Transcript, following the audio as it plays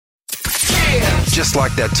Just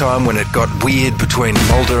like that time when it got weird between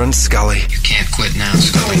Mulder and Scully. You can't quit now,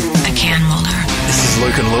 Scully. I can, Mulder. This is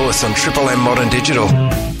Luke and Lewis on Triple M Modern Digital.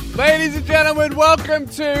 Ladies and gentlemen, welcome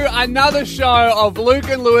to another show of Luke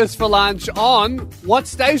and Lewis for lunch on what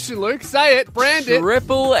station, Luke? Say it, brand it.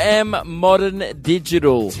 Triple M Modern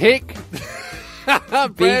Digital. Tick.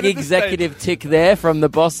 Big Branded the executive tick there from the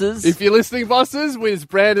bosses. If you're listening, bosses, we just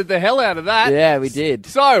branded the hell out of that. Yeah, we did.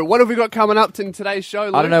 So, what have we got coming up in today's show,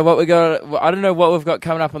 Luke? I don't know what we've got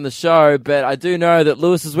coming up on the show, but I do know that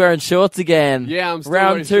Lewis is wearing shorts again. Yeah, I'm still Round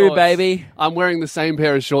wearing 2, shorts. baby. I'm wearing the same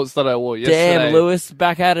pair of shorts that I wore yesterday. Damn, Lewis,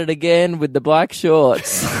 back at it again with the black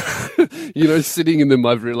shorts. You know, sitting in them,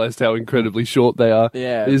 I've realised how incredibly short they are.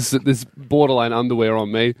 Yeah. There's borderline underwear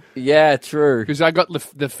on me. Yeah, true. Because I got the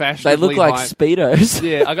They fashionably look like high... Speedos.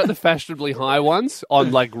 Yeah, I got the fashionably high ones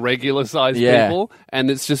on like regular sized Yeah. people, and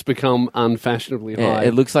it's just become unfashionably Yeah, high.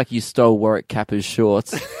 it looks like you stole Warwick Kappa's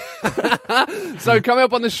shorts. So coming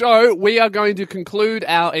up on the show, we are going to conclude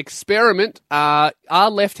our experiment. Are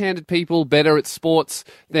left-handed people better at sports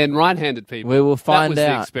than right-handed people? We will find that was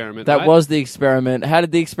out. The experiment, That right? was the experiment. How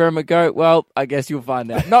did the experiment go? Well, I guess you'll find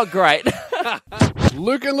out. Not great.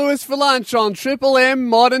 Luke and Lewis for lunch on Triple M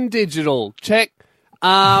Modern Digital. Check.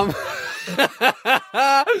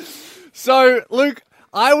 So, Luke,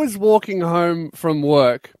 I was walking home from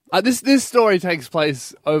work. This story takes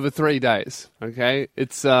place over 3 days. Okay,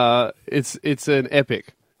 it's an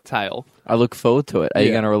epic tale. I look forward to it. Are you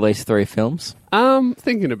Yeah. going to release 3 films?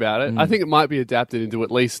 Thinking about it, I think it might be adapted into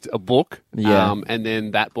at least a book. Yeah. And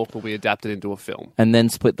then that book will be adapted into a film. And then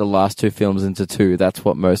split the last 2 films into 2. That's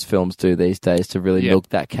what most films do these days to really Yeah. milk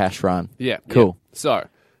that cash run. Yeah, Cool. yeah.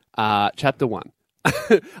 So, chapter 1.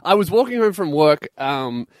 I was walking home from work,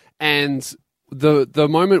 and the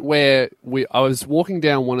moment where I was walking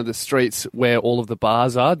down one of the streets where all of the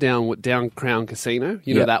bars are down Crown Casino.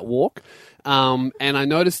 You know Yep. that walk, and I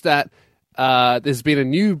noticed that there's been a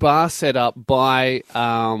new bar set up by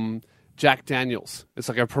Jack Daniels. It's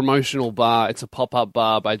like a promotional bar. It's a pop-up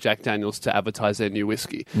bar by Jack Daniels to advertise their new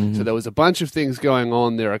whiskey. So there was a bunch of things going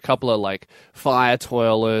on. There are a couple of like fire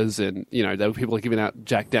toilers and, you know, there were people giving out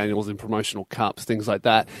Jack Daniels in promotional cups, things like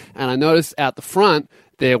that. And I noticed out the front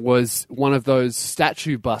there was one of those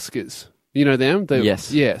statue buskers. You know them?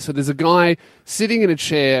 Yes. Yeah. So there's a guy sitting in a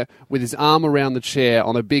chair with his arm around the chair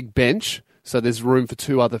on a big bench. So there's room for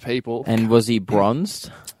 2 other people. And was he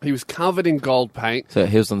bronzed? He was covered in gold paint. So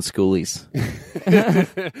he was on schoolies.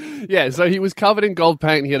 Yeah, so he was covered in gold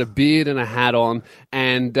paint. He had a beard and a hat on,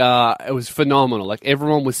 and it was phenomenal. Like,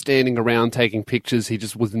 everyone was standing around taking pictures. He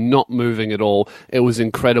just was not moving at all. It was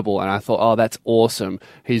incredible, and I thought, oh, that's awesome.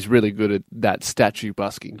 He's really good at that statue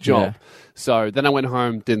busking job. Yeah. So then I went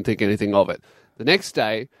home, didn't think anything of it. The next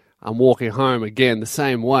day, I'm walking home again the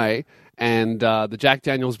same way, and the Jack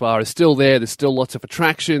Daniels bar is still there. There's still lots of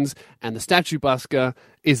attractions, and the statue busker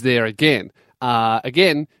is there again.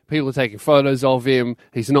 Again, people are taking photos of him.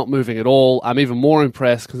 He's not moving at all. I'm even more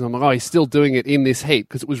impressed because I'm like, oh, he's still doing it in this heat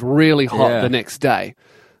because it was really hot Yeah. the next day.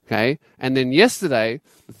 Okay, and then yesterday,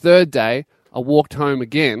 the third day, I walked home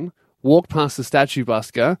again, walked past the statue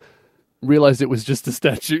busker, realized it was just a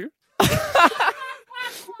statue.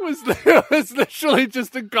 It was literally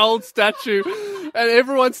just a gold statue, and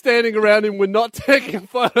everyone standing around him were not taking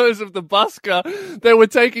photos of the busker. They were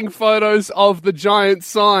taking photos of the giant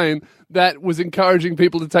sign that was encouraging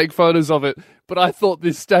people to take photos of it. But I thought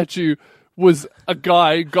this statue was a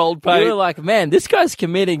guy, gold paint. You were like, man, this guy's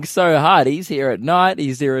committing so hard. He's here at night.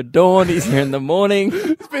 He's here at dawn. He's here in the morning.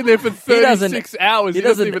 He's been there for doesn't- 36 hours. He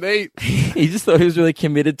doesn't even eat. He just thought he was really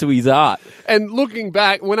committed to his art. And looking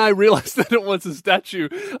back, when I realized that it was a statue,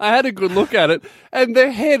 I had a good look at it, and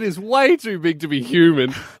their head is way too big to be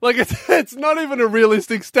human. Like, it's not even a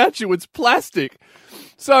realistic statue, it's plastic.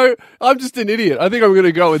 So, I'm just an idiot. I think I'm going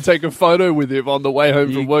to go and take a photo with him on the way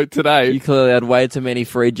home from work today. You clearly had way too many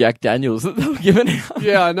free Jack Daniels that they were giving out.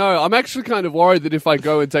 Yeah, I know. I'm actually kind of worried that if I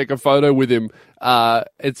go and take a photo with him,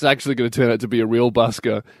 it's actually going to turn out to be a real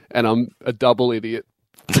busker, and I'm a double idiot.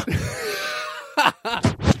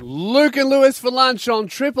 Luke and Lewis for lunch on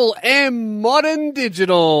Triple M Modern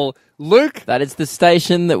Digital. Luke? That is the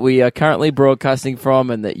station that we are currently broadcasting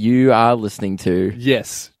from and that you are listening to.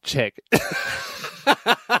 Yes, check.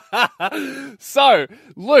 So,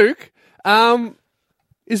 Luke,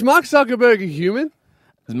 is Mark Zuckerberg a human?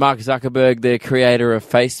 Is Mark Zuckerberg the creator of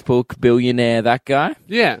Facebook, billionaire, that guy?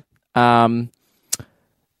 Yeah.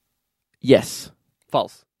 Yes.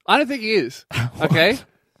 False. I don't think he is. Okay?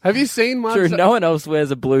 Have you seen Mark True, no one else wears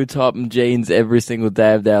a blue top and jeans every single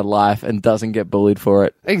day of their life and doesn't get bullied for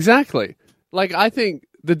it. Exactly. Like, I think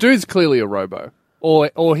the dude's clearly a robo.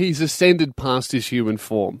 Or he's ascended past his human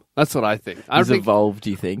form. That's what I think. He's evolved,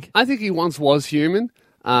 do you think? I think he once was human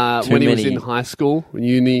when he was in high school,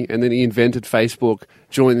 uni, and then he invented Facebook,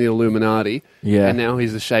 joined the Illuminati, and now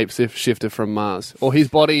he's a shapeshifter from Mars. Or his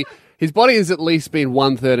body has at least been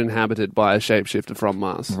 1/3 inhabited by a shapeshifter from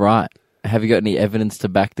Mars. Right. Have you got any evidence to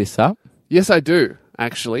back this up? Yes, I do.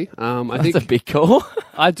 Actually, I think that's a big call.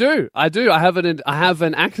 I do. I have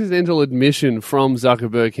an accidental admission from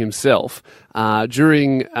Zuckerberg himself.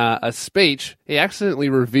 During a speech, he accidentally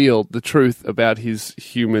revealed the truth about his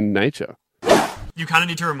human nature. You kind of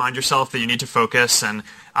need to remind yourself that you need to focus and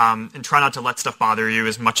try not to let stuff bother you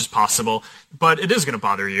as much as possible. But it is going to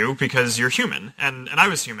bother you because you're human, and I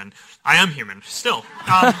was human. I am human still.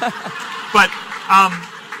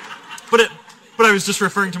 But I was just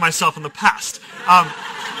referring to myself in the past.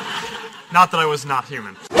 Not that I was not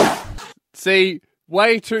human. See,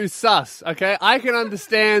 way too sus, okay? I can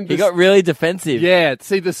understand this. He got really defensive. Yeah,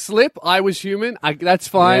 see, the slip, I was human, that's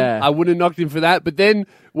fine. Yeah. I wouldn't have knocked him for that. But then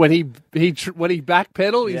when he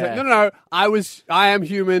backpedaled, he's like, no, I am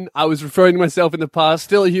human. I was referring to myself in the past.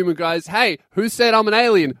 Still a human, guys. Hey, who said I'm an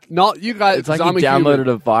alien? Not you guys. It's like I'm he downloaded human.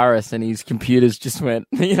 a virus and his computers just went,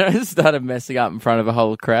 started messing up in front of a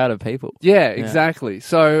whole crowd of people. Yeah, exactly.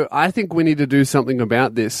 So I think we need to do something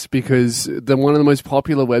about this because one of the most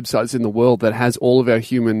popular websites in the world that has all of our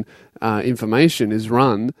human information is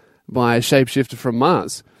run by a shapeshifter from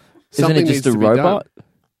Mars. Isn't it just a robot?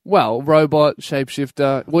 Well, robot,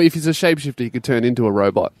 shapeshifter. Well, if he's a shapeshifter, he could turn into a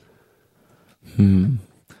robot. Something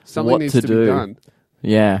What needs to to do? be done.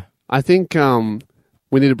 Yeah. I think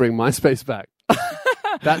we need to bring MySpace back.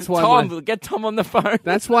 That's why Get Tom on the phone.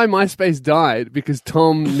 that's why MySpace died, because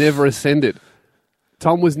Tom never ascended.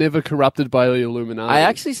 Tom was never corrupted by the Illuminati. I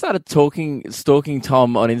actually started stalking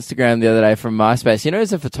Tom on Instagram the other day from MySpace. You know,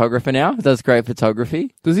 he's a photographer now. Does great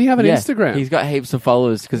photography. Does he have an Instagram? He's got heaps of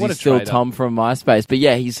followers because What he's a still traitor. Tom from MySpace. But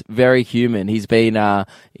yeah, he's very human. He's been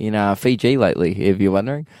in Fiji lately, if you're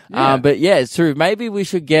wondering. Yeah. But yeah, it's true. Maybe we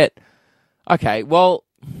should get... Okay, well,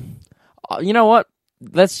 you know what?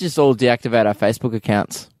 Let's just all deactivate our Facebook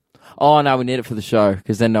accounts. Oh, no, we need it for the show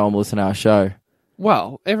because then no one will listen to our show.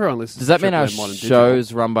 Well, everyone listens. Does that to mean our Triple M Modern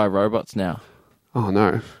show's run by robots now? Digital. Oh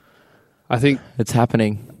no, I think It's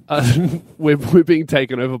happening. we're being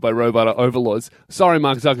taken over by robot overlords. Sorry,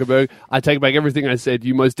 Mark Zuckerberg. I take back everything I said.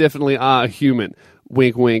 You most definitely are a human.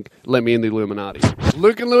 Wink, wink. Let me in the Illuminati.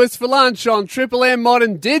 Luke and Lewis for lunch on Triple M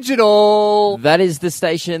Modern Digital. That is the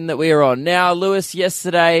station that we are on. Now, Lewis,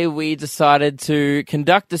 yesterday we decided to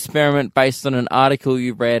conduct an experiment based on an article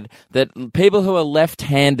you read that people who are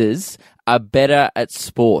left-handers are better at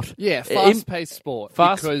sport. Yeah, fast-paced sport.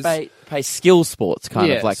 Fast-paced skill sports,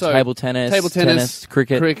 kind of like so table tennis,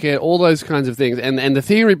 cricket. all those kinds of things. And the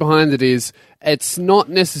theory behind it is it's not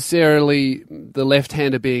necessarily the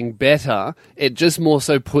left-hander being better. It just more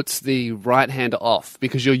so puts the right-hander off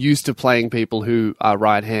because you're used to playing people who are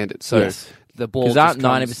right-handed. So Yes. the ball Because aren't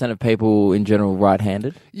 90% of people in general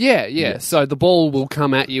right-handed? Yeah. So the ball will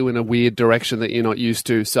come at you in a weird direction that you're not used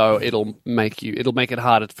to. So it'll make it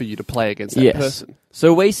harder for you to play against that person.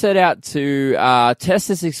 So we set out to test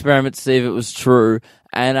this experiment to see if it was true,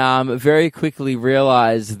 and very quickly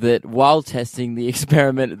realized that while testing the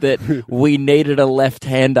experiment that we needed a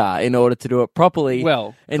left-hander in order to do it properly.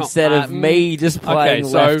 Well, instead of me just playing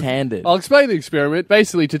left-handed. I'll explain the experiment.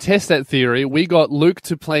 Basically, to test that theory, we got Luke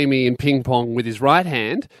to play me in ping pong with his right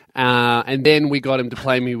hand, and then we got him to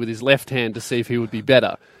play me with his left hand to see if he would be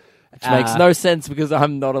better. Which makes no sense because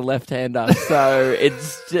I'm not a left-hander, so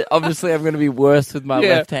it's obviously I'm going to be worse with my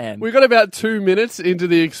left hand. We got about 2 minutes into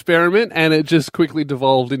the experiment, and it just quickly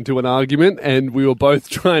devolved into an argument, and we were both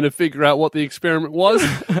trying to figure out what the experiment was.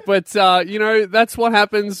 But, that's what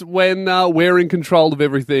happens when we're in control of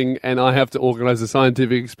everything, and I have to organize a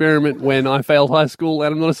scientific experiment when I failed high school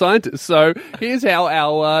and I'm not a scientist. So here's how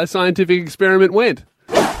our scientific experiment went.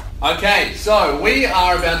 Okay, so we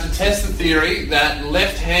are about to test the theory that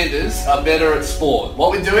left-handers are better at sport.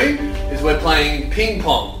 What we're doing is we're playing ping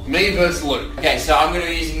pong, me versus Luke. Okay, so I'm going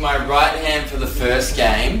to be using my right hand for the first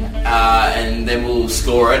game, and then we'll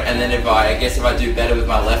score it, and then if I do better with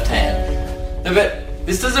my left hand. No, but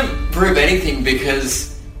this doesn't prove anything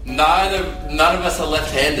because none of us are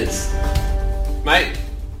left-handers. Mate,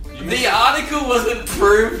 The article wasn't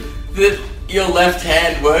proof that your left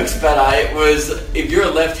hand works better. It was, if you're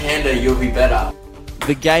a left-hander, you'll be better.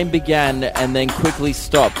 The game began and then quickly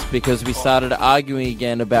stopped because we started arguing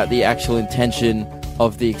again about the actual intention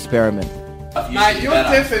of the experiment. Mate, your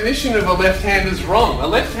definition of a left-hander is wrong. A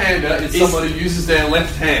left-hander is someone who uses their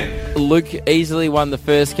left hand. Luke easily won the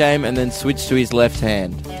first game and then switched to his left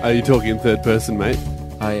hand. Are you talking in third person, mate?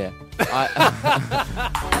 Oh, yeah.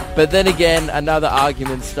 But then again, another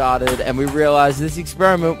argument started, and we realized this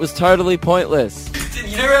experiment was totally pointless.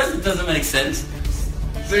 You don't realize it doesn't make sense?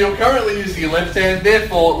 So you're currently using your left hand,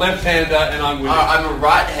 therefore left-hander, and I'm winning. I'm a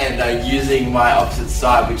right-hander using my opposite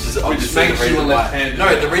side, which is obviously makes the reason you a why. left-hander.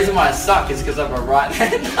 No, the reason why I suck is because I'm a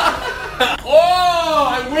right-hander. Oh,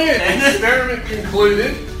 I win! Experiment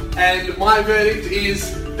concluded, and my verdict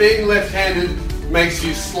is being left-handed makes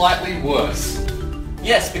you slightly worse.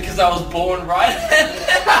 Yes, because I was born right-handed.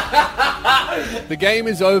 The game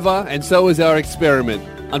is over, and so is our experiment.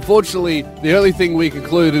 Unfortunately, the only thing we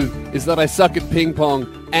concluded is that I suck at ping pong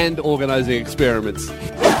and organising experiments.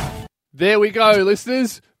 There we go,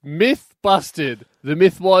 listeners. Myth busted. The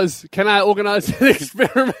myth was, can I organise an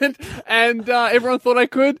experiment? And everyone thought I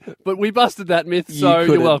could, but we busted that myth, so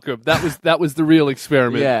you're welcome. That was the real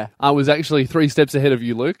experiment. Yeah. I was actually 3 steps ahead of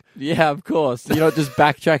you, Luke. Yeah, of course. You're not just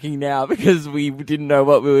backtracking now because we didn't know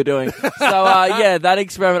what we were doing. So, yeah, that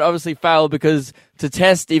experiment obviously failed because to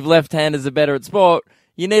test if left-handers are better at sport,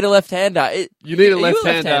 you need a left-hander. You need a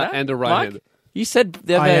left-hander and a right-hander. Mike? You said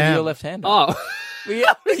the other day you're a left-hander. Oh. We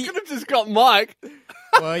could have just got Mike.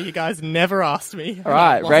 Well, you guys never asked me. All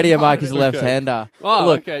right, Radio Mike is a left-hander. Oh,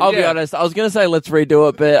 look, okay, I'll be honest. I was going to say let's redo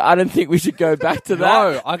it, but I don't think we should go back to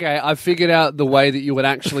that. No, okay, I figured out the way that you would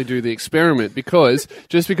actually do the experiment because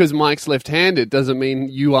just because Mike's left-handed doesn't mean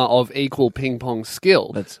you are of equal ping pong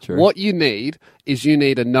skill. That's true. What you need is a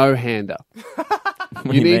no-hander.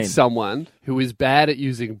 What do You need mean? someone who is bad at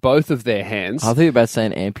using both of their hands. I thought you were about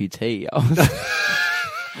saying amputee.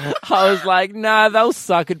 I was like, nah, they'll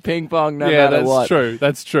suck at ping pong no matter what. True.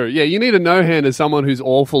 That's true. Yeah, you need a no-hander, someone who's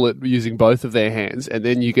awful at using both of their hands, and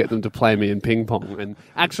then you get them to play me in ping pong. And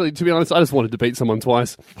actually, to be honest, I just wanted to beat someone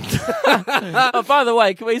twice. Oh, by the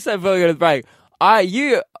way, can we say before we go to the break?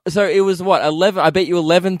 So it was what, 11? I beat you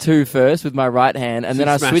 11-2 first with my right hand, and then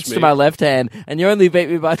I switched to my left hand, and you only beat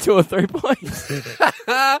me by 2 or 3 points.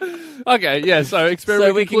 Okay, yeah, so experiment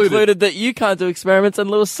So we concluded that you can't do experiments and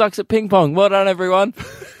Lewis sucks at ping pong. Well done, everyone.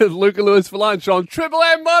 Luke and Lewis for lunch on Triple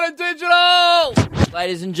M Modern Digital!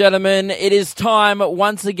 Ladies and gentlemen, it is time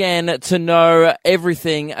once again to know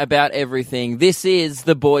everything about everything. This is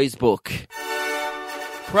The Boys Book.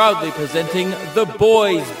 Proudly presenting The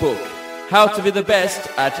Boys Book. How to be the best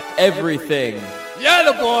at everything. Yeah,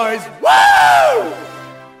 the boys! Woo!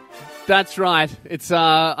 That's right. It's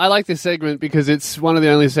I like this segment because it's one of the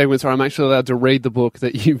only segments where I'm actually allowed to read the book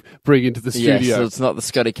that you bring into the studio. Yes, so it's not the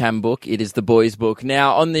Scotty Cam book, it is the Boys Book.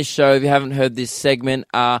 Now, on this show, if you haven't heard this segment,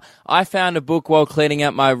 I found a book while cleaning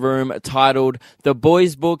out my room titled The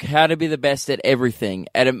Boys Book, How to Be the Best at Everything.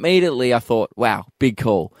 And immediately I thought, wow, big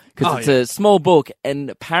call. Because it's a small book, and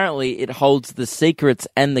apparently it holds the secrets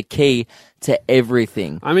and the key to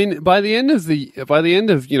everything. I mean, by the end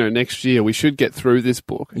of next year, we should get through this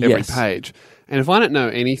book every page. And if I don't know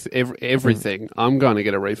everything, I'm going to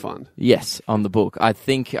get a refund. Yes, on the book. I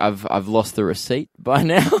think I've lost the receipt by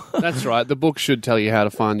now. That's right. The book should tell you how to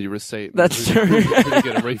find your receipt. That's true. Who to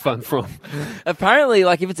get a refund from. Apparently,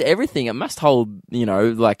 like, if it's everything, it must hold,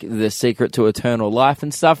 like, the secret to eternal life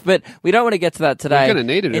and stuff. But we don't want to get to that today. We're going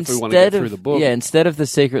to need it if we want to get through the book. Yeah, instead of the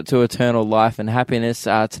secret to eternal life and happiness,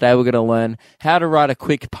 today we're going to learn how to write a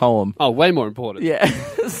quick poem. Oh, way more important. Yeah.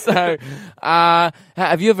 So,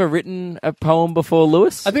 have you ever written a poem before,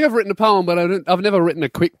 Lewis? I think I've written a poem, but I've never written a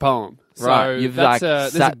quick poem. Right, so you've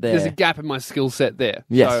sat there. There's a gap in my skill set there.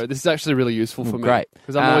 Yes. So this is actually really useful for me. Great.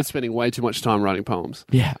 Because I'm always spending way too much time writing poems.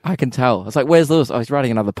 Yeah, I can tell. It's like, where's Lewis? Oh, he's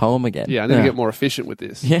writing another poem again. Yeah, I need to get more efficient with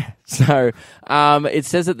this. Yeah. So it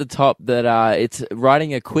says at the top that it's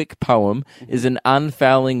writing a quick poem is an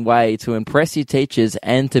unfailing way to impress your teachers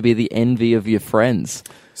and to be the envy of your friends.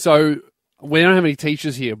 So we don't have any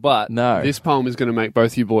teachers here, but No. this poem is going to make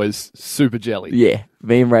both you boys super jelly. Yeah.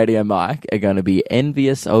 Me and Radio Mike are going to be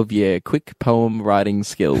envious of your quick poem writing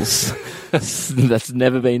skills. That's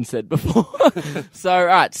never been said before. So, all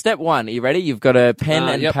right, step 1. Are you ready? You've got a pen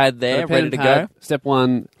and pad there, ready to go? Step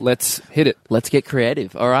 1, let's hit it. Let's get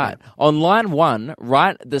creative. All right. On line 1,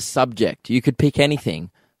 write the subject. You could pick anything.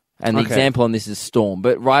 And the example on this is storm,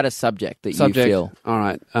 but write a subject that you feel. All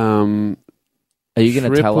right. Are you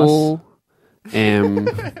going to tell us? Triple M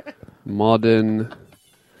Modern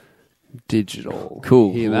Digital.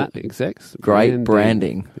 Cool. Hear that, execs? Great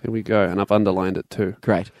branding. There we go. And I've underlined it too.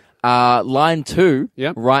 Great. Line 2,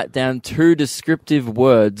 Yep. write down 2 descriptive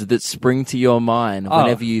words that spring to your mind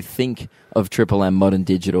whenever you think of Triple M Modern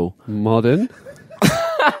Digital. Modern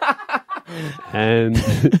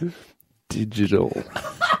and digital.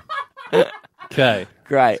 Okay.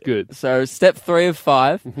 Great. That's good. So step 3 of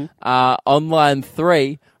 5, on line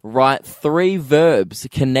 3, write 3 verbs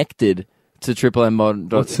connected to Triple M Modern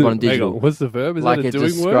Digital. Hang on, what's the verb? Is like that a a doing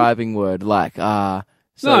word? describing word, like No,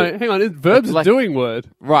 hang on. Verb's a doing word.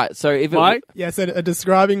 Right, so if Mike? Yes, a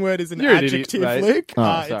describing word is an You're an idiot, adjective, mate. Luke.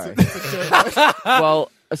 Oh, It's a doing word.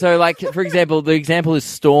 well, so like for example, the example is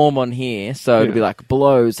storm on here, so it'd be like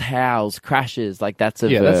blows, howls, crashes, like that's a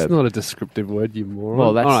verb. That's not a descriptive word, you moron.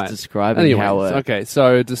 Well, that's All right. describing Anyways, how a okay,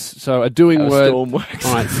 so a doing how a word. storm works.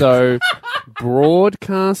 All right, so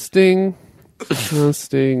broadcasting,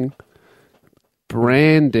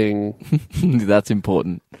 branding, That's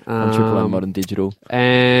important on Triple M Um, Modern Digital.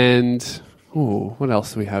 and what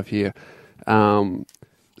else do we have here?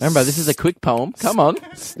 Remember, this is a quick poem. Come on.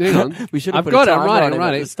 Hang on. We should have I've put got a it. timer I'm on it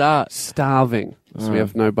writing. at the start. Starving. So we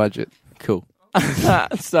have no budget. Cool.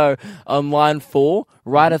 So on line 4,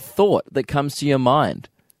 write a thought that comes to your mind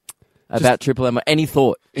about Triple M. Any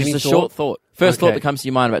thought. Just Any a thought? short thought. First thought Okay. that comes to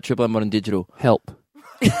your mind about Triple M Modern Digital. Help.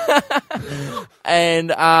 And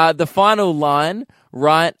the final line,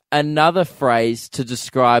 write another phrase to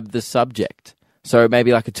describe the subject. So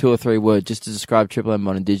maybe like a 2 or 3 word just to describe Triple M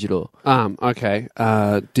Modern Digital. Okay.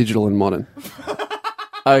 Digital and modern.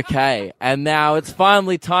 Okay, and now it's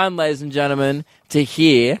finally time, ladies and gentlemen, to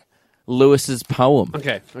hear Lewis's poem.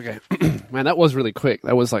 Okay. Man, that was really quick.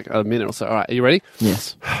 That was like a minute or so. All right, are you ready?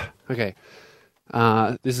 Yes. Okay.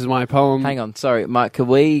 This is my poem. Hang on, sorry, Mike, can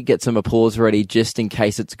we get some applause ready just in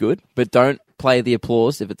case it's good? But don't play the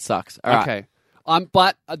applause if it sucks. All right. Okay.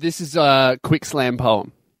 But this is a quick slam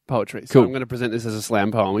poetry. So Cool. I'm going to present this as a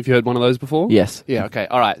slam poem. Have you heard one of those before? Yes. Yeah, okay.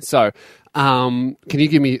 All right. So, can you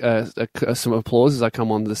give me some applause as I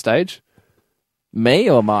come onto the stage? Me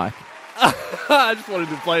or Mike? I just wanted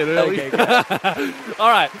to play it early. Okay, go. All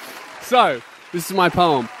right. So, this is my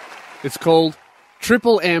poem. It's called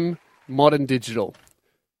Triple M Modern Digital.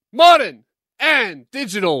 Modern and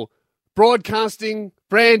digital. Broadcasting,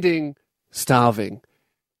 branding, starving.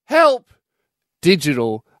 Help.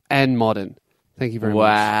 Digital and modern. Thank you very much.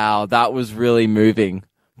 Wow, that was really moving.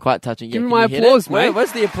 Quite touching. Give me can my you hit applause, it? Where- mate.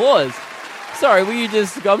 Where's the applause? Sorry, were you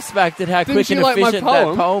just gobsmacked at how Didn't quick you and like my efficient that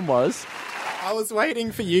poem? poem was? I was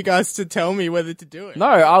waiting for you guys to tell me whether to do it. No,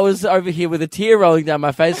 I was over here with a tear rolling down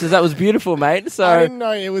my face because that was beautiful, mate. I So didn't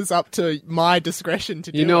know it was up to my discretion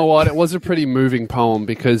to do it. You know what? It was a pretty moving poem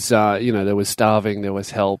because there was starving, there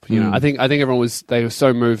was help. You know, I think everyone they were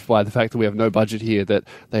so moved by the fact that we have no budget here that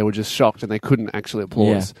they were just shocked and they couldn't actually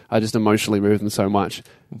applause. I just emotionally moved them so much.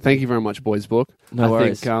 Thank you very much, Boys Book. no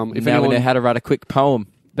worries. Think, if now anyone, we know how to write a quick poem.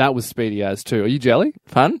 that was speedy as too. Are you jelly?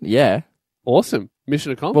 Fun? Yeah. Awesome.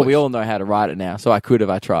 Mission accomplished. Well, we all know how to write it now, so I could if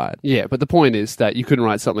I tried. Yeah, but the point is that you couldn't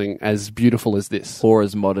write something as beautiful as this. Or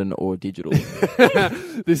as modern or digital.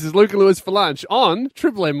 This is Luke and Lewis for lunch on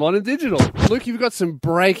Triple M Modern Digital. Luke, you've got some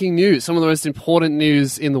breaking news, some of the most important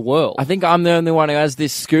news in the world. I think I'm the only one who has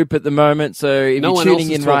this scoop at the moment, so if No you're one else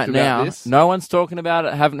tuning is in right talking about now, this. no one's talking about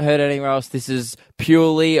it, haven't heard anywhere else. This is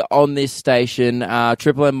purely on this station,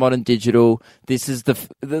 Triple M Modern Digital. This is the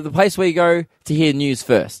place where you go to hear news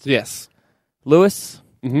first. Yes. Lewis,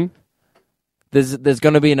 Mm-hmm. there's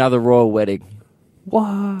going to be another royal wedding.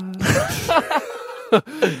 What?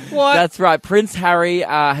 That's right. Prince Harry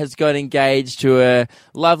has got engaged to a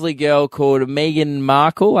lovely girl called Meghan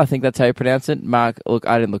Markle. I think that's how you pronounce it. Look,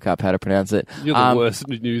 I didn't look up how to pronounce it. You're the worst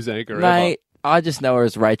news anchor Mate, I just know her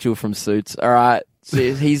as Rachel from Suits. All right. So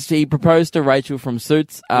he proposed to Rachel from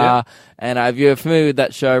Suits. Yeah. And if you're familiar with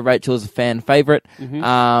that show, Rachel is a fan favorite.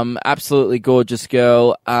 Mm-hmm. Absolutely gorgeous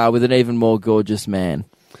girl with an even more gorgeous man.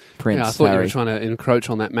 Prince Yeah, I thought Harry. you were trying to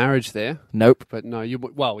encroach on that marriage there, Nope. but no, you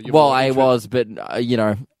Well, I was, but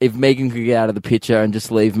if Megan could get out of the picture and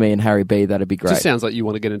just leave me and Harry be, that'd be great. Just sounds like you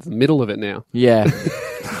want to get into the middle of it now. Yeah.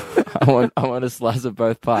 I want a slice of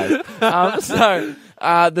both pies.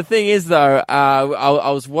 The thing is, though,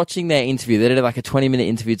 I was watching their interview. They did like a 20-minute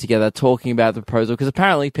interview together talking about the proposal because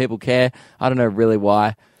apparently people care. I don't know really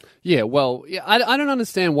why. Yeah, well, I don't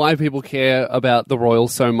understand why people care about the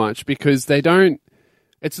Royals so much because they don't.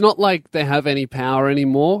 It's not like they have any power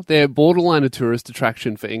anymore. They're borderline a tourist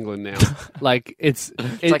attraction for England now. It's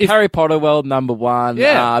like Harry Potter world #1,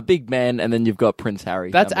 Yeah. big man, and then you've got Prince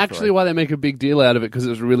Harry. That's number actually 3. why they make a big deal out of it because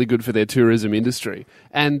it's really good for their tourism industry.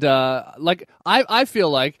 And I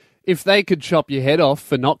feel like if they could chop your head off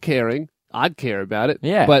for not caring, I'd care about it.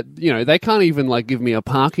 Yeah. But they can't even give me a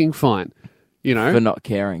parking fine. for not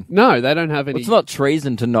caring. No, they don't have any. It's not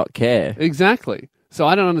treason to not care. Exactly. So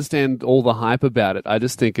I don't understand all the hype about it. I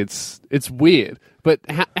just think it's weird. But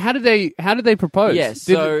how did they propose? Yeah,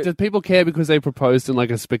 so- did people care because they proposed in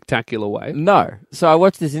like a spectacular way? No. So I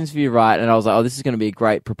watched this interview, right, and I was like, oh, this is going to be a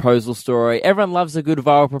great proposal story. Everyone loves a good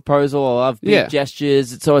viral proposal. I love big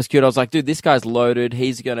gestures. It's always cute. I was like, dude, this guy's loaded.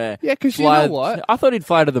 He's going to Yeah, because you know what? I thought he'd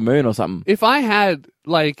fly to the moon or something. If I had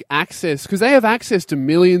like access, because they have access to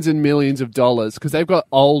millions and millions of dollars, because they've got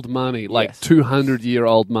old money, like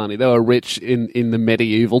 200-year-old money. They were rich in the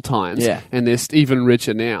medieval times, and they're even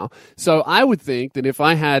richer now. So I would think that if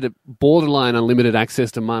I had borderline unlimited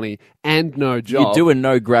access to money and no job, You'd do a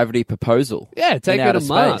no-gravity proposal. Yeah, take it to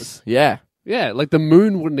Mars. Space. Yeah. Yeah, like the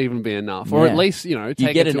moon wouldn't even be enough, or at least take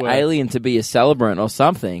you get it to an alien to be a celebrant or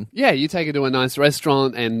something. Yeah, you take it to a nice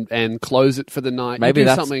restaurant and close it for the night. Maybe you do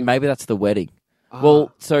that's something. maybe that's the wedding.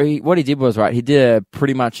 Well, so what he did was, right, he did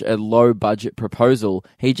pretty much a low-budget proposal.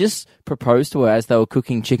 He just proposed to her as they were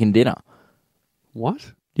cooking chicken dinner.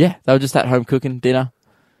 What? Yeah, they were just at home cooking dinner.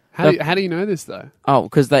 How do you know this, though? Oh,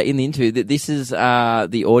 because they're in the interview. This is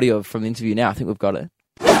the audio from the interview now. I think we've got it.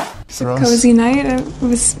 It's a cozy night. It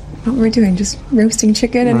was what we're doing, just roasting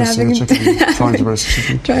chicken and having trying to roast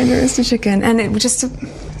chicken. Trying to roast a chicken, and it was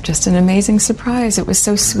just an amazing surprise. It was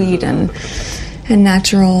so sweet and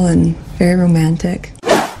natural and very romantic.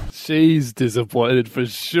 She's disappointed for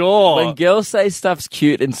sure. When girls say stuff's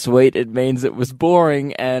cute and sweet, it means it was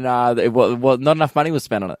boring and not enough money was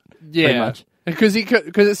spent on it. Yeah, pretty much. Because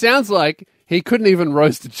it sounds like he couldn't even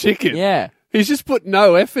roast a chicken. Yeah, he's just put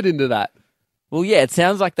no effort into that. Well, yeah, it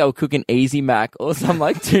sounds like they were cooking Easy Mac or some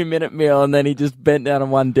like 2-minute meal, and then he just bent down on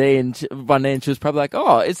one day, and she was probably like,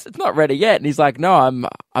 "Oh, it's not ready yet," and he's like, "No,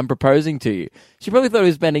 I'm proposing to you." She probably thought he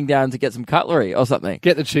was bending down to get some cutlery or something.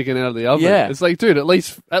 Get the chicken out of the oven. Yeah, it's like, dude, at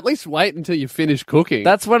least wait until you finish cooking.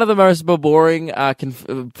 That's one of the most boring. That's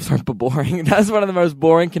one of the most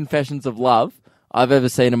boring confessions of love I've ever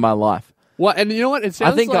seen in my life. What? And you know what? It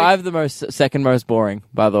sounds. I think I have the second most boring,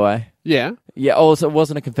 by the way. Yeah. Yeah. Also, it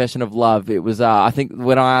wasn't a confession of love. It was. I think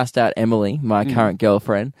when I asked out Emily, my current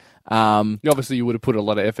girlfriend. Obviously, you would have put a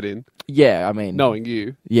lot of effort in. Yeah, I mean, knowing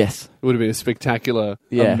you, yes, it would have been a spectacular,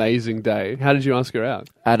 amazing day. How did you ask her out?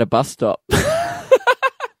 At a bus stop.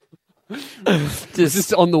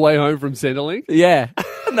 Just on the way home from Centrelink? Yeah.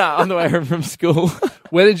 No, on the way home from school.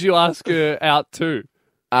 Where did you ask her out to?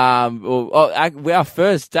 Our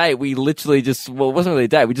first date, we literally it wasn't really a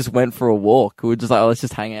date. We just went for a walk. We were just like, let's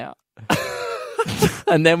just hang out.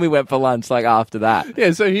 And then we went for lunch, like, after that.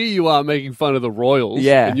 Yeah, so here you are making fun of the Royals.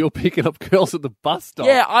 Yeah. And you're picking up girls at the bus stop.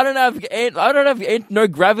 Yeah, I don't have no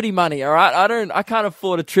gravity money, all right? I can't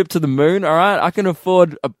afford a trip to the moon, all right? I can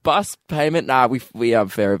afford a bus payment. Nah, we are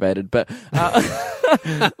fair evaded, but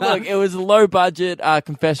look, it was a low budget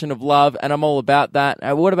confession of love, and I'm all about that.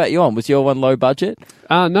 What about you? Was your one low budget?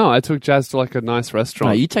 No, I took Jazz to like a nice restaurant.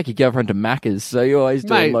 No, you take your girlfriend to Macca's, so you always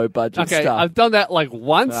do low budget stuff. Okay, I've done that like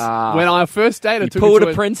once. When I first dated, I took pulled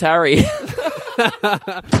a Prince Harry.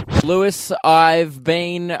 Lewis, I've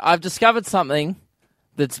discovered something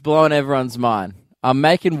that's blown everyone's mind. I'm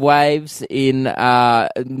making waves in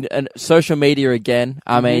social media again.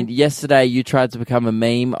 I mean, yesterday you tried to become a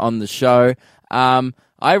meme on the show.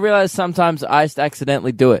 I realize sometimes I just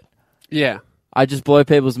accidentally do it. Yeah. I just blow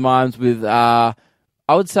people's minds with, I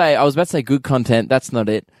was about to say good content. That's not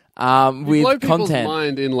it. With blow people's content.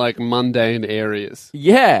 mind in like mundane areas.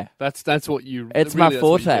 Yeah. That's what you. It's really, my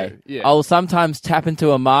forte. Yeah. I'll sometimes tap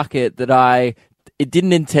into a market that it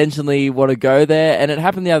didn't intentionally want to go there, and it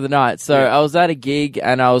happened the other night. So I was at a gig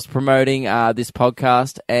and I was promoting this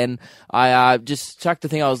podcast, and I just chucked the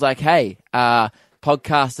thing. I was like, "Hey,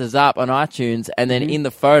 podcast is up on iTunes," and then in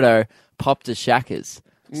the photo popped a Shackers.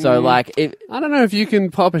 So, I don't know if you can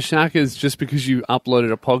pop a Shackers just because you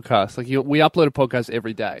uploaded a podcast. Like, we upload a podcast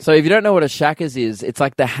every day. So, if you don't know what a Shackers is, it's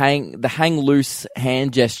like the hang loose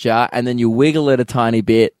hand gesture, and then you wiggle it a tiny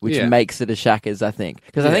bit, which makes it a Shackers, I think.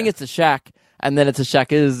 Because I think it's a shack, and then it's a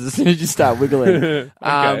Shackers as soon as you start wiggling.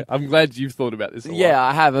 Okay, I'm glad you've thought about this a lot. Yeah,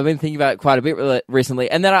 I have. I've been thinking about it quite a bit recently.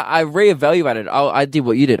 And then I reevaluated. I did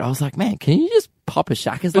what you did. I was like, man, can you just pop a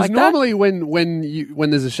Shackers like that? Normally when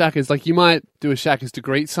there's a Shackers, like you might do a Shackers to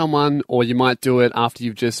greet someone, or you might do it after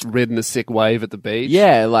you've just ridden a sick wave at the beach.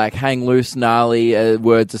 Yeah, like hang loose, gnarly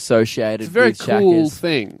words associated. It's a very with cool Shackers.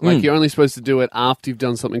 thing. Like you're only supposed to do it after you've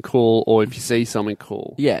done something cool, or if you see something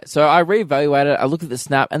cool. Yeah, so I reevaluated. I looked at the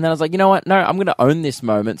snap, and then I was like, you know what? No, I'm going to own this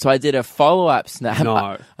moment. So I did a follow-up snap.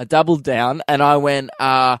 No. I doubled down, and I went.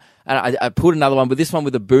 And I put another one, but this one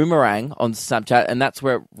with a boomerang on Snapchat, and that's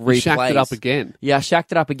where it replays. You shacked it up again. Yeah, I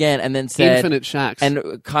shacked it up again, and then said Infinite Shacks,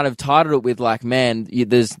 and kind of titled it with like, man,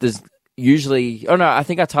 there's usually. Oh no, I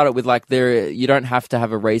think I titled it with like, you don't have to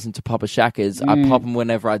have a reason to pop a Shackers. I pop them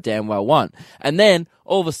whenever I damn well want. And then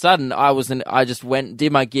all of a sudden, I just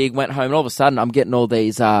did my gig, went home, and all of a sudden, I'm getting all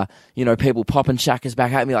these, people popping shackers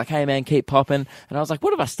back at me, like, hey man, keep popping. And I was like,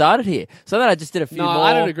 what have I started here? So then I just did a few more. No,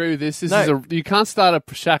 I don't agree with this. You can't start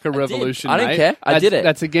a shaka revolution, I didn't mate. care. I did it.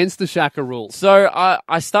 That's against the shaka rules. So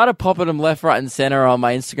I started popping them left, right, and center on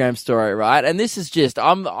my Instagram story, right? And this is just,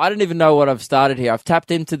 I don't even know what I've started here. I've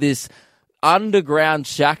tapped into this underground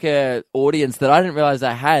shaka audience that I didn't realize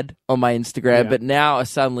I had on my Instagram, but now are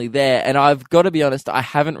suddenly there. And I've got to be honest, I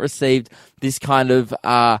haven't received this kind of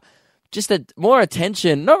just more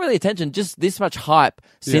attention, not really attention, just this much hype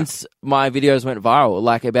since my videos went viral,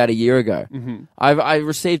 like about a year ago. Mm-hmm. I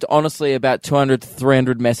received, honestly, about 200 to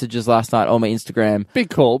 300 messages last night on my Instagram. Big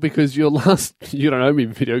call, because your last You Don't Know Me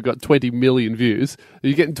video got 20 million views. Are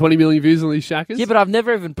you getting 20 million views on these shackers? Yeah, but I've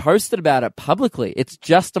never even posted about it publicly. It's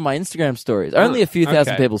just on my Instagram stories. Only a few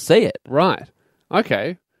thousand people see it. Right.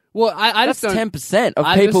 Okay. Well, I That's just don't... 10% of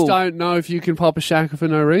I people... just don't know if you can pop a shaka for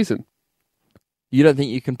no reason. You don't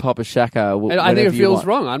think you can pop a shaka? I think it feels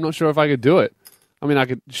wrong. I'm not sure if I could do it. I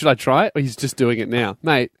mean, should I try it? Or he's just doing it now.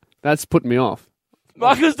 Mate, that's putting me off.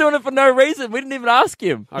 Michael's doing it for no reason. We didn't even ask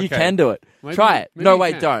him. Okay. You can do it. Try it. No,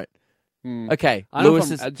 wait, don't. Okay,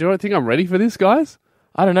 Lewis is... Do you think I'm ready for this, guys?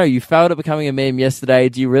 I don't know. You failed at becoming a meme yesterday.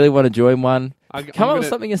 Do you really want to join one? Come up with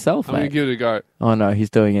something yourself, mate. I'm going to give it a go. Oh, no, he's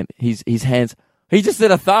doing it. His hands... He just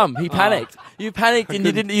did a thumb. He panicked. You panicked and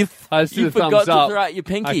you didn't. You forgot to throw out your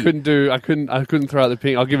pinky. I couldn't throw out the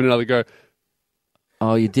pinky. I'll give it another go.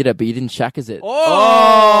 Oh, you did it, but you didn't shackers it.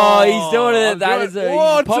 Oh, he's doing it. That is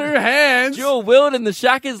two hands. Dual wielding the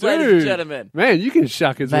shackers, ladies and gentlemen. Man, you can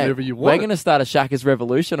shackers whenever you want. We're going to start a shackers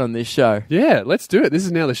revolution on this show. Yeah, let's do it. This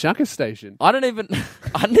is now the shackers station. I don't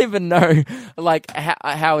even know like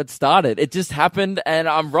how it started. It just happened, and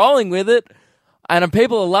I'm rolling with it. And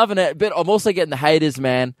people are loving it, but I'm also getting the haters,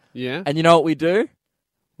 man. Yeah. And you know what we do?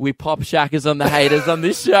 We pop shackers on the haters on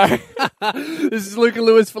this show. This is Luke and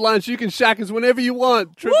Lewis for lunch. You can shackers whenever you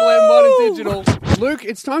want. Triple M Modern Digital. Luke,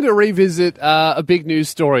 it's time to revisit a big news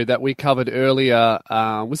story that we covered earlier.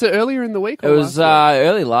 Was it earlier in the week? It was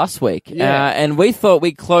early last week. Yeah. And we thought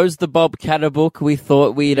we'd closed the Bob Catter book. We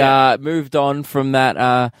thought we'd moved on from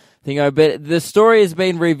that but the story has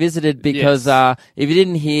been revisited because if you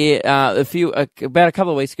didn't hear, about a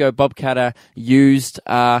couple of weeks ago, Bob Catter used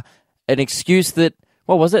an excuse that,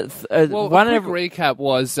 what was it? A quick recap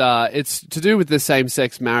was it's to do with the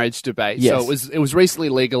same-sex marriage debate. Yes. So it was recently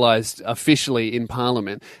legalised officially in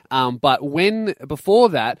Parliament. But before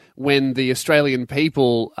that, when the Australian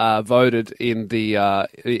people voted in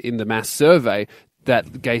the mass survey that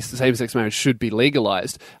same-sex marriage should be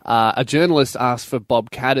legalised, a journalist asked for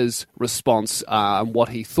Bob Katter's response and what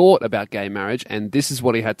he thought about gay marriage, and this is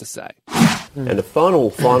what he had to say. And a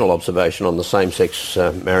final observation on the same-sex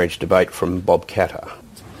marriage debate from Bob Katter.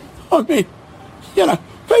 I mean,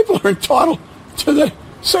 people are entitled to their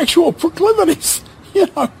sexual proclivities,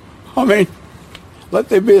 I mean, let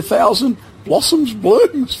there be 1,000 blossoms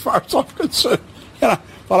bloom as far as I'm concerned,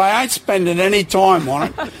 But I ain't spending any time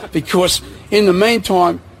on it because in the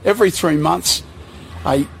meantime, every 3 months,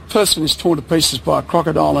 a person is torn to pieces by a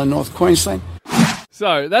crocodile in North Queensland.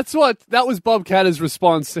 So that was Bob Katter's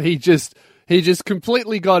response. He just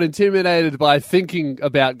completely got intimidated by thinking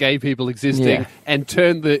about gay people existing and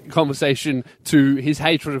turned the conversation to his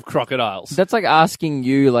hatred of crocodiles. That's like asking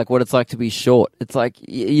you what it's like to be short. It's like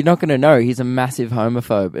you're not going to know. He's a massive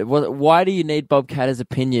homophobe. Why do you need Bob Katter's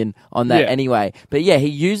opinion on that anyway? But he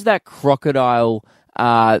used that crocodile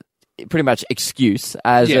pretty much excuse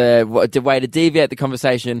as a way to deviate the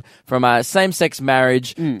conversation from same-sex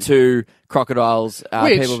marriage to crocodiles,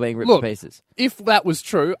 people being ripped to pieces. If that was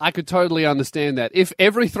true, I could totally understand that. If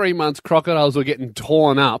every 3 months crocodiles were getting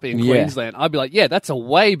torn up in Queensland, I'd be like, that's a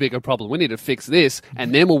way bigger problem. We need to fix this,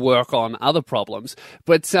 and then we'll work on other problems.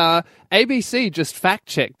 But ABC just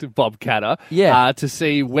fact-checked Bob Katter to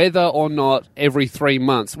see whether or not every 3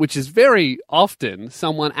 months, which is very often,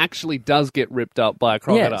 someone actually does get ripped up by a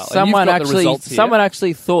crocodile. Yeah, someone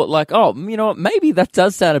actually thought you know what, maybe that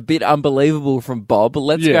does sound a bit unbelievable from Bob, but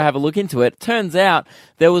let's go have a look into it. Turns out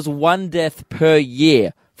there was one death per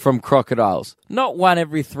year from crocodiles, not one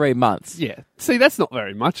every 3 months. Yeah. See, that's not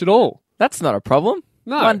very much at all. That's not a problem.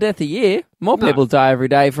 No. One death a year. More people die every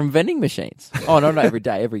day from vending machines. Oh, no, not every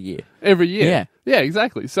day, every year. Every year. Yeah. Yeah,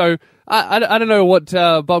 exactly. So I don't know what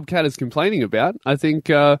Bob Katter's complaining about. I think,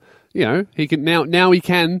 he can now he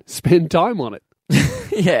can spend time on it.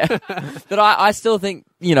 Yeah. But I still think,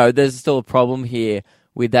 there's still a problem here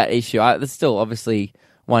with that issue. There's still obviously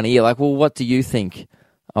one ear. What do you think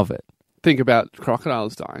of it? think about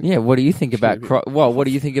crocodiles dying. Yeah, what do you think about what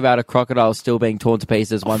do you think about a crocodile still being torn to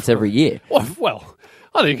pieces once every year? Well,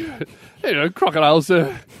 I think crocodiles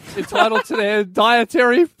are entitled to their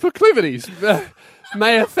dietary proclivities.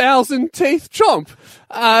 May 1,000 teeth chomp.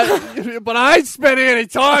 But I ain't spending any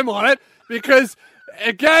time on it because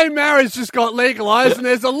gay marriage just got legalised and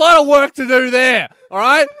there's a lot of work to do there. All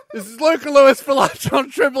right? This is Luke and Lewis for lunch on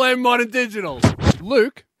Triple M Modern Digital.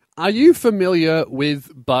 Luke, are you familiar with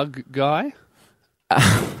Bug Guy?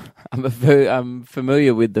 I'm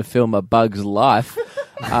familiar with the film A Bug's Life.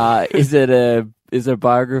 Is it a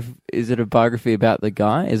biography? Is it a biography about the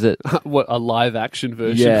guy? Is it what, a live action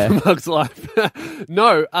version of Bug's Life?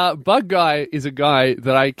 No, Bug Guy is a guy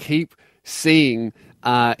that I keep seeing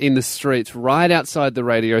in the streets right outside the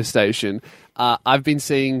radio station. I've been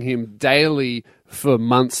seeing him daily for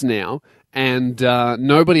months now, and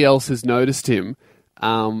nobody else has noticed him.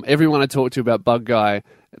 Everyone I talk to about Bug Guy,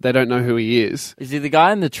 they don't know who he is. Is he the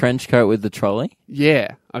guy in the trench coat with the trolley?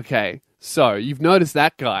 Yeah. Okay. So you've noticed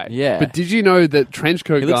that guy. Yeah. But did you know that Trenchcoat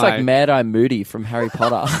Guy... He looks like Mad-Eye Moody from Harry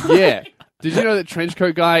Potter. Yeah. Did you know that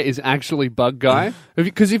Trenchcoat Guy is actually Bug Guy?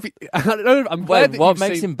 Because I'm glad what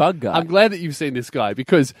makes him Bug Guy? I'm glad that you've seen this guy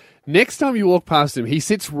because next time you walk past him, he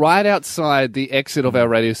sits right outside the exit of our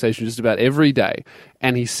radio station just about every day,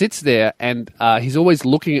 and he sits there and he's always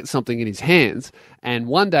looking at something in his hands. And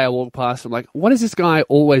one day I walk past him, like, what is this guy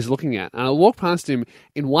always looking at? And I walk past him.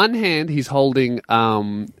 In one hand, he's holding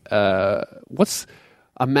what's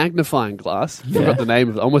a magnifying glass. I forgot the name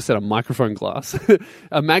of it. I almost said a microphone glass.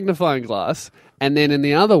 A magnifying glass. And then in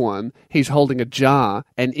the other one, he's holding a jar,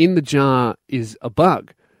 and in the jar is a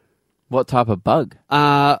bug. What type of bug?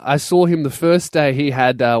 I saw him the first day he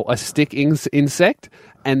had a stick insect,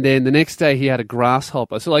 and then the next day he had a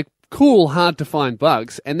grasshopper. So, like, cool, hard to find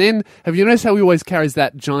bugs. And then, have you noticed how he always carries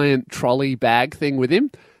that giant trolley bag thing with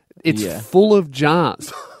him? It's full of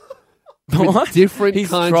jars. With different His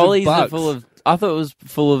kinds trolleys of bugs. are full of... I thought it was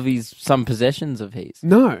full of some possessions of his.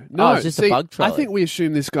 No. It's just a bug trolley. I think we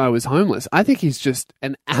assumed this guy was homeless. I think he's just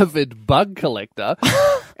an avid bug collector,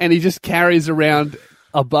 and he just carries around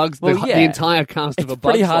a bug, the entire cast of a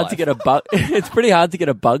bug. It's hard to get a bug. It's pretty hard to get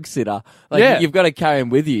a bug sitter. Like you've got to carry him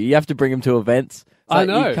with you. You have to bring him to events. I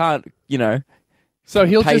know. You can't, So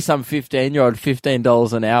he'll pay just some 15-year-old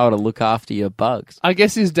 $15 an hour to look after your bugs. I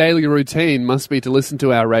guess his daily routine must be to listen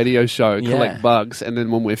to our radio show, collect bugs, and then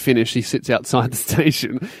when we're finished, he sits outside the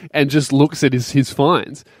station and just looks at his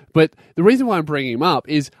finds. But the reason why I'm bringing him up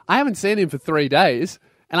is I haven't seen him for 3 days,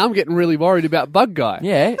 and I'm getting really worried about Bug Guy.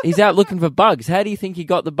 Yeah, he's out looking for bugs. How do you think he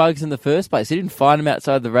got the bugs in the first place? He didn't find them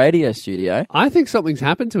outside the radio studio. I think something's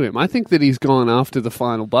happened to him. I think that he's gone after the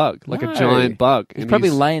final bug, like a giant bug. He's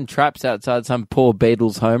probably laying traps outside some poor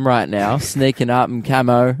Beatles home right now, sneaking up in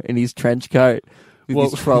camo in his trench coat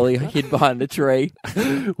with his trolley hid behind a tree.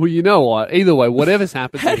 Well, you know what? Either way, whatever's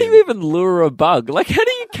happened to him... How do you even lure a bug? Like, how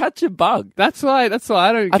do you catch a bug? That's why I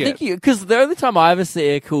don't get. I think because the only time I ever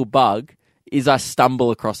see a cool bug is I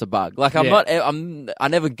stumble across a bug. Like I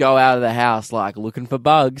never go out of the house like looking for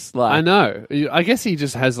bugs. Like I know. I guess he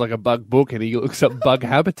just has like a bug book and he looks up bug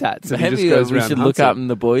habitats and maybe he just goes we around should hunting. look up in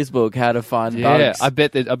the boys' book how to find bugs. Yeah, I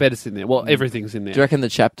bet it's in there. Well, everything's in there. Do you reckon the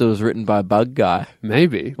chapter was written by Bug Guy?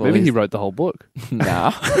 Maybe. Well, Maybe he wrote the whole book.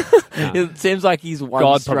 Nah. It seems like he's one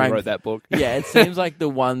God strength. probably wrote that book. Yeah, it seems like the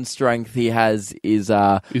one strength he has is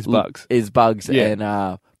bugs.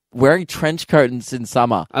 And wearing trench coats in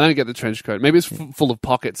summer. I don't get the trench coat. Maybe it's full of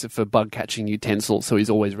pockets for bug catching utensils, so he's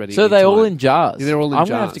always ready. So they're all in jars. Yeah, they're all in I'm jars.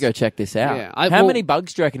 going to have to go check this out. Yeah, How many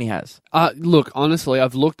bugs do you reckon he has? Look, honestly,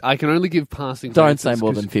 I've looked. I can only give passing. Don't say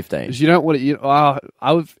more than 15. You don't want to.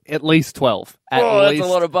 I would at least 12. That's a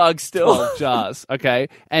lot of bugs still. 12 jars. Okay,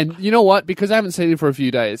 and you know what? Because I haven't seen him for a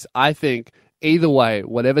few days, I think. Either way,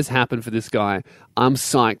 whatever's happened for this guy, I'm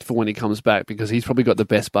psyched for when he comes back because he's probably got the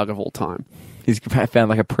best bug of all time. He's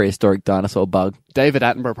found like a prehistoric dinosaur bug. David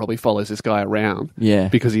Attenborough probably follows this guy around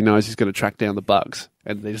because he knows he's going to track down the bugs.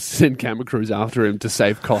 And they just send camera crews after him to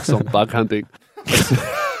save costs on bug hunting.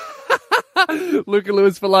 Luke and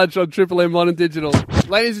Lewis for lunch on Triple M Modern Digital.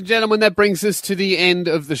 Ladies and gentlemen, that brings us to the end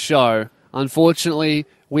of the show. Unfortunately,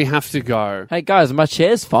 we have to go. Hey guys, my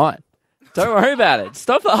chair's fine. Don't worry about it.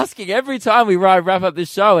 Stop asking every time we wrap up this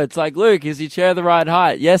show. It's like, Luke, is your chair the right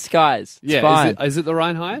height? Yes, guys. It's fine. Is it the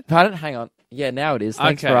right height? Pardon? Hang on. Yeah, now it is.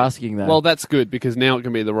 Thanks for asking that. Well, that's good because now it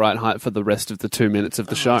can be the right height for the rest of the 2 minutes of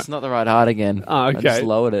the show. It's not the right height again. Oh, okay. I just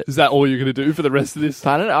lowered it. Is that all you're going to do for the rest of this?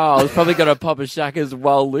 Pardon? Oh, I was probably going to pop a shackers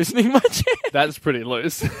while loosening my chair. That's pretty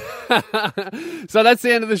loose. So that's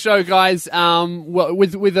the end of the show, guys.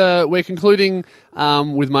 We're concluding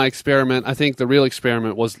with my experiment. I think the real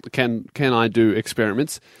experiment was can I do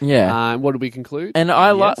experiments? Yeah. What did we conclude? And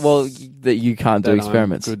I like that you can't do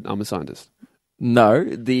experiments. I'm a scientist. No,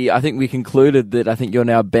 I think we concluded that I think you're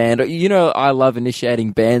now banned. You know, I love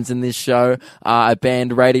initiating bans in this show. I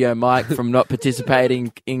banned Radio Mike from not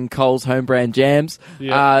participating in Cole's home brand jams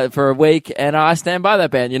for a week, and I stand by that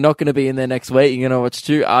ban. You're not going to be in there next week. You're going to watch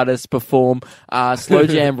 2 artists perform slow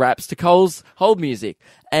jam raps to Cole's hold music.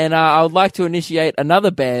 And I would like to initiate another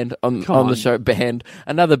band on the show.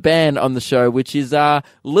 Another band on the show, which is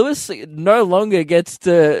Lewis no longer gets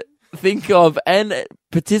to think of and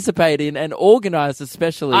participate in and organise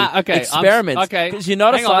especially experiments. Because you're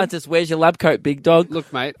not a scientist. Where's your lab coat, big dog?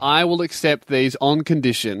 Look, mate, I will accept these on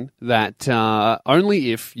condition that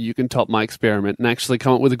only if you can top my experiment and actually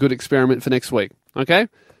come up with a good experiment for next week. Okay?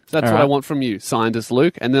 So that's what I want from you, Scientist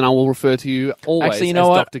Luke, and then I will refer to you always as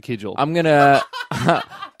Dr. Kidgel. I'm gonna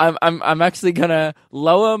I'm actually gonna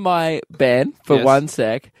lower my ban for 1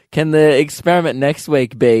 sec. Can the experiment next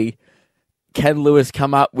week be can Lewis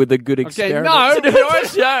come up with a good experiment to do on the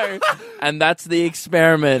show? And that's the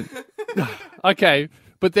experiment. Okay,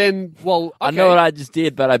 but then, I know what I just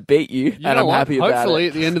did, but I beat you and I'm happy about it. Hopefully,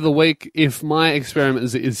 at the end of the week, if my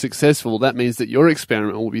experiment is successful, that means that your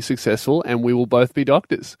experiment will be successful and we will both be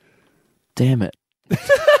doctors. Damn it.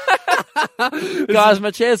 Guys,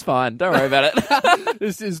 my chair's fine. Don't worry about it.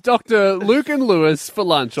 This is Dr. Luke and Lewis for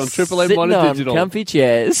lunch on Triple M Modern Digital. Comfy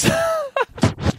chairs.